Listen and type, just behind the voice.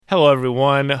Hello,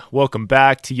 everyone. Welcome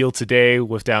back to Yield Today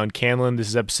with Down Canlin. This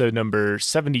is episode number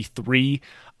 73.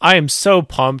 I am so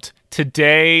pumped.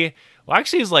 Today,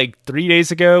 actually, it's like 3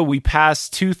 days ago, we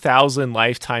passed 2,000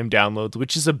 lifetime downloads,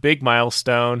 which is a big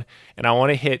milestone, and I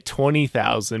want to hit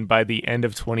 20,000 by the end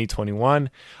of 2021.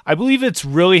 I believe it's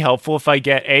really helpful if I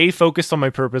get A, focused on my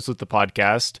purpose with the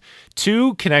podcast,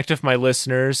 2, connect with my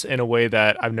listeners in a way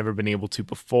that I've never been able to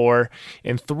before,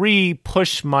 and 3,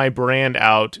 push my brand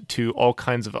out to all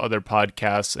kinds of other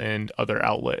podcasts and other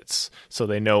outlets so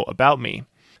they know about me.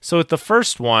 So with the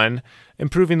first one,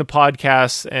 improving the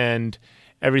podcast and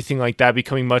everything like that,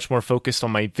 becoming much more focused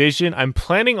on my vision. I'm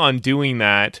planning on doing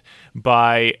that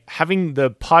by having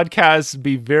the podcast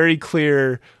be very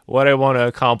clear what I want to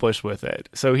accomplish with it.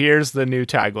 So here's the new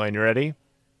tagline. You ready?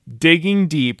 Digging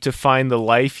deep to find the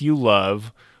life you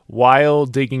love while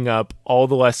digging up all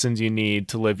the lessons you need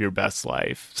to live your best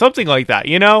life. Something like that,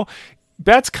 you know?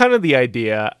 That's kind of the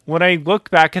idea. When I look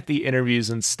back at the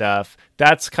interviews and stuff,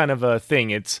 that's kind of a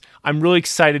thing. I'm really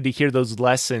excited to hear those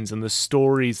lessons and the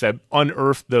stories that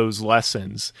unearth those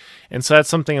lessons. And so that's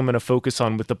something I'm going to focus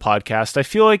on with the podcast. I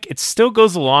feel like it still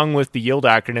goes along with the YIELD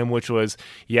acronym, which was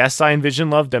Yes, I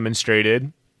Envision Love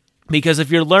Demonstrated. Because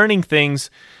if you're learning things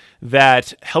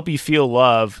that help you feel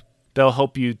love, they'll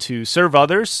help you to serve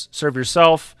others, serve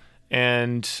yourself,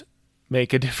 and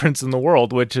make a difference in the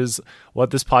world, which is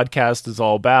what this podcast is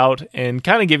all about, and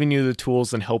kind of giving you the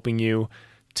tools and helping you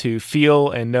to feel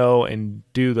and know and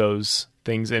do those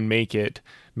things and make it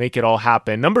all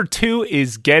happen. Number 2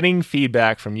 is getting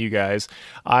feedback from you guys.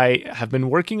 I have been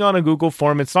working on a Google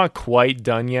form. It's not quite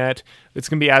done yet. It's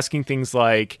going to be asking things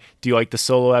like, do you like the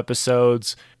solo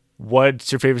episodes?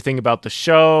 What's your favorite thing about the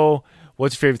show?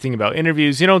 What's your favorite thing about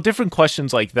interviews? Different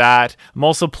questions like that. I'm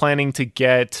also planning to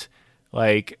get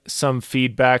some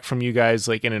feedback from you guys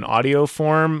in an audio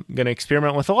form. I'm going to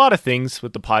experiment with a lot of things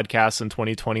with the podcast in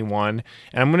 2021,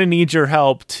 and I'm going to need your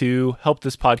help to help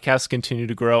this podcast continue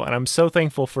to grow. And I'm so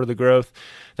thankful for the growth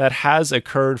that has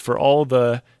occurred, for all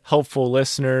the helpful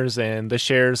listeners and the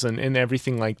shares and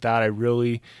everything like that. I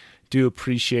really do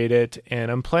appreciate it, and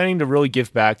I'm planning to really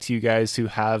give back to you guys who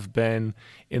have been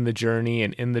in the journey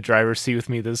and in the driver's seat with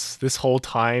me this whole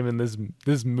time in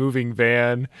this moving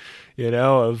van,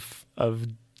 of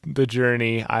the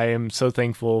journey. I am so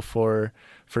thankful for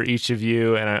each of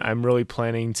you, and I'm really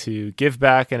planning to give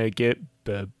back in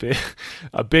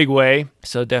a big way.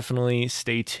 So definitely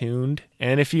stay tuned.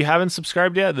 And if you haven't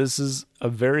subscribed yet, this is a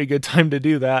very good time to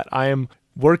do that. I am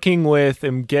working with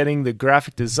and getting the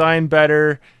graphic design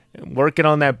better, and working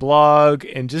on that blog,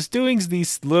 and just doing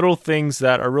these little things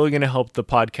that are really going to help the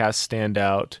podcast stand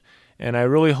out. And I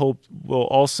really hope will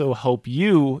also help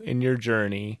you in your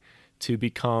journey to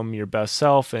become your best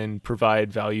self and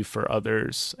provide value for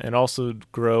others, and also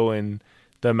grow in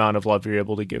the amount of love you're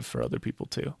able to give for other people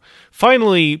too.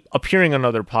 Finally, appearing on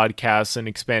other podcasts and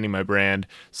expanding my brand.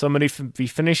 So I'm going to be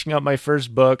finishing up my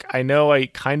first book. I know I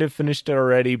kind of finished it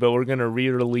already, but we're going to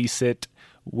re-release it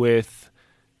with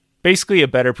basically a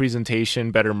better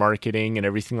presentation, better marketing, and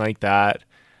everything like that.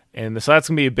 And so that's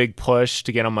going to be a big push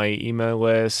to get on my email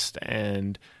list,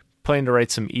 and planning to write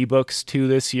some ebooks too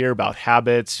this year about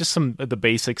habits, just some of the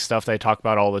basic stuff that I talk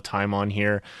about all the time on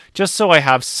here, just so I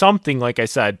have something, like I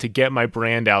said, to get my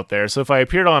brand out there. So if I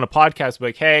appeared on a podcast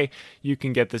like, hey, you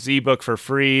can get this ebook for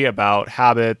free about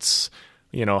habits,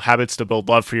 habits to build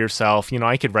love for yourself,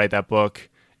 I could write that book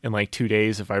in 2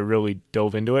 days if I really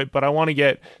dove into it. But I want to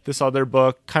get this other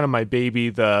book, kind of my baby,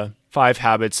 the 5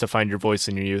 Habits to Find Your Voice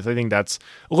in Your Youth. I think that's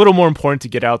a little more important to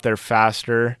get out there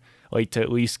faster, to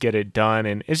at least get it done.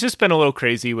 And it's just been a little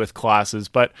crazy with classes,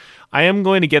 but I am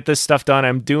going to get this stuff done.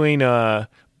 I'm doing a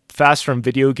fast from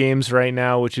video games right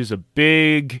now, which is a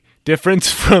big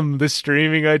difference from the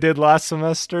streaming I did last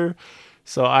semester.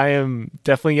 So I am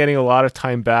definitely getting a lot of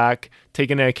time back,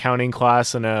 taking an accounting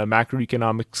class and a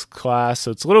macroeconomics class.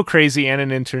 So it's a little crazy, and an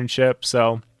internship.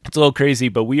 So it's a little crazy,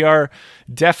 but we are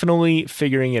definitely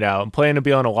figuring it out. I'm planning to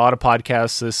be on a lot of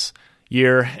podcasts this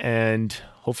year, and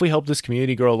hopefully help this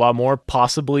community grow a lot more,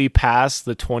 possibly past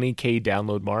the 20K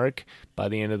download mark by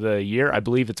the end of the year. I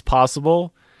believe it's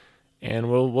possible, and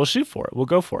we'll shoot for it. We'll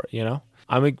go for it,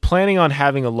 I'm planning on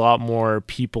having a lot more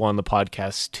people on the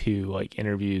podcast too,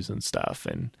 interviews and stuff,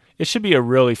 and it should be a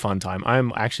really fun time.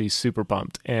 I'm actually super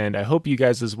pumped, and I hope you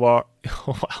guys as well.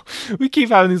 Wow, we keep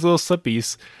having these little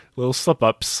slip-ups.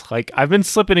 I've been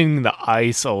slipping in the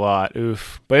ice a lot,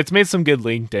 but it's made some good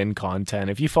LinkedIn content.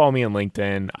 If you follow me on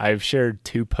LinkedIn, I've shared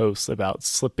 2 posts about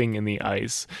slipping in the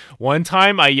ice. One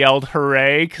time I yelled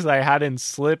hooray because I hadn't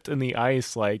slipped in the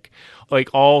ice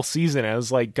all season. I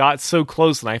was got so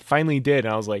close, and I finally did,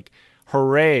 and I was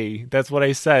hooray. That's what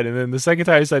I said. And then the second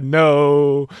time I said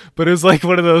no, but it was like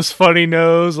one of those funny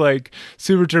no's, like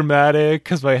super dramatic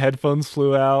because my headphones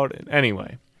flew out. And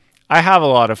anyway, I have a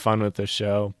lot of fun with this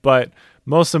show, but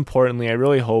most importantly, I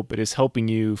really hope it is helping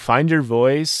you find your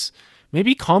voice,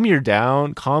 maybe calm you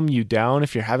down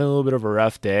if you're having a little bit of a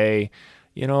rough day.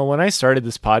 You know, when I started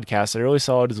this podcast, I really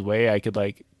saw it as a way I could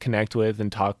like connect with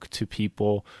and talk to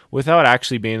people without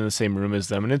actually being in the same room as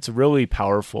them. And it's really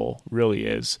powerful, really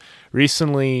is.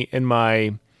 Recently in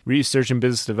my research and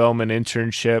business development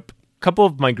internship, a couple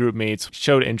of my group mates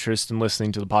showed interest in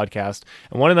listening to the podcast.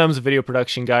 And one of them is a video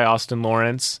production guy, Austin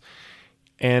Lawrence.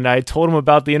 And I told him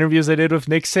about the interviews I did with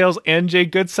Nick Sales and Jay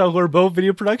Goodsell, who are both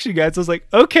video production guys. I was like,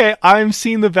 okay, I'm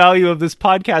seeing the value of this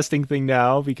podcasting thing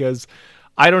now because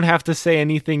I don't have to say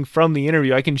anything from the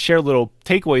interview. I can share little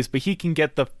takeaways, but he can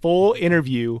get the full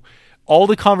interview, all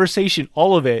the conversation,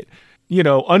 all of it, you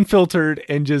know, unfiltered,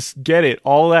 and just get it,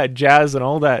 all that jazz and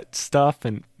all that stuff.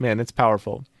 And man, it's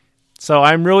powerful. So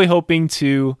I'm really hoping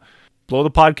to blow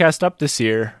the podcast up this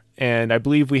year. And I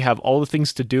believe we have all the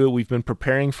things to do it. We've been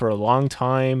preparing for a long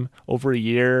time, over a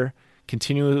year,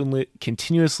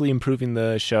 continuously improving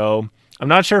the show. I'm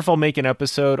not sure if I'll make an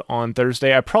episode on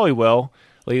Thursday. I probably will.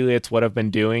 Lately, it's what I've been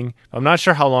doing. I'm not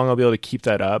sure how long I'll be able to keep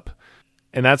that up.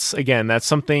 And that's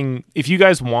something, if you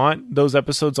guys want those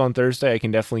episodes on Thursday, I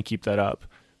can definitely keep that up.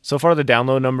 So far, the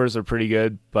download numbers are pretty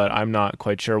good, but I'm not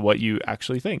quite sure what you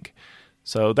actually think.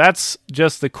 So that's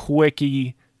just the quickiness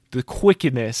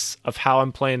of how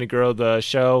I'm planning to grow the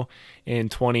show in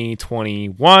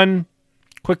 2021.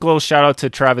 Quick little shout out to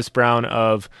Travis Brown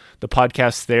of the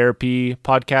Podcast Therapy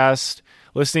podcast.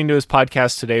 Listening to his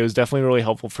podcast today was definitely really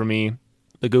helpful for me.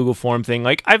 The Google form thing,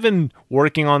 like I've been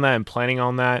working on that and planning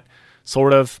on that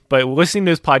sort of, but listening to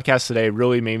his podcast today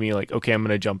really made me like, okay, I'm going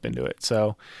to jump into it.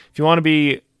 So if you want to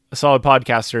be a solid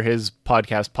podcaster, his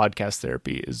Podcast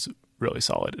Therapy is really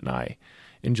solid and I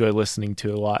enjoy listening to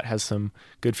it a lot. Has some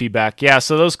good feedback. Yeah.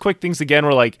 So those quick things again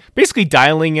were like basically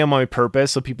dialing in my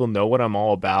purpose so people know what I'm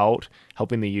all about,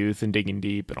 helping the youth and digging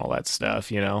deep and all that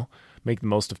stuff, you know, make the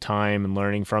most of time and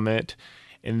learning from it.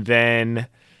 And then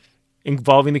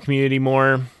involving the community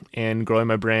more and growing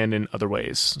my brand in other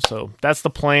ways. So that's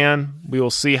the plan. We will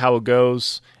see how it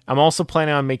goes. I'm also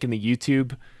planning on making the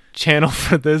YouTube channel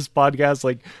for this podcast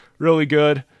like really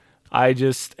good. I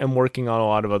just am working on a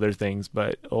lot of other things,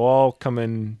 but it'll all come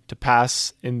in to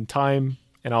pass in time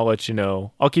and I'll let you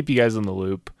know. I'll keep you guys in the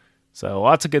loop. So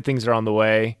lots of good things are on the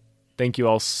way. Thank you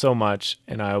all so much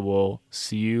and I will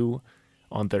see you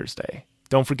on Thursday.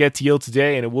 Don't forget to yield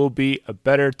today and it will be a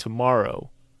better tomorrow.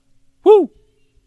 Woo!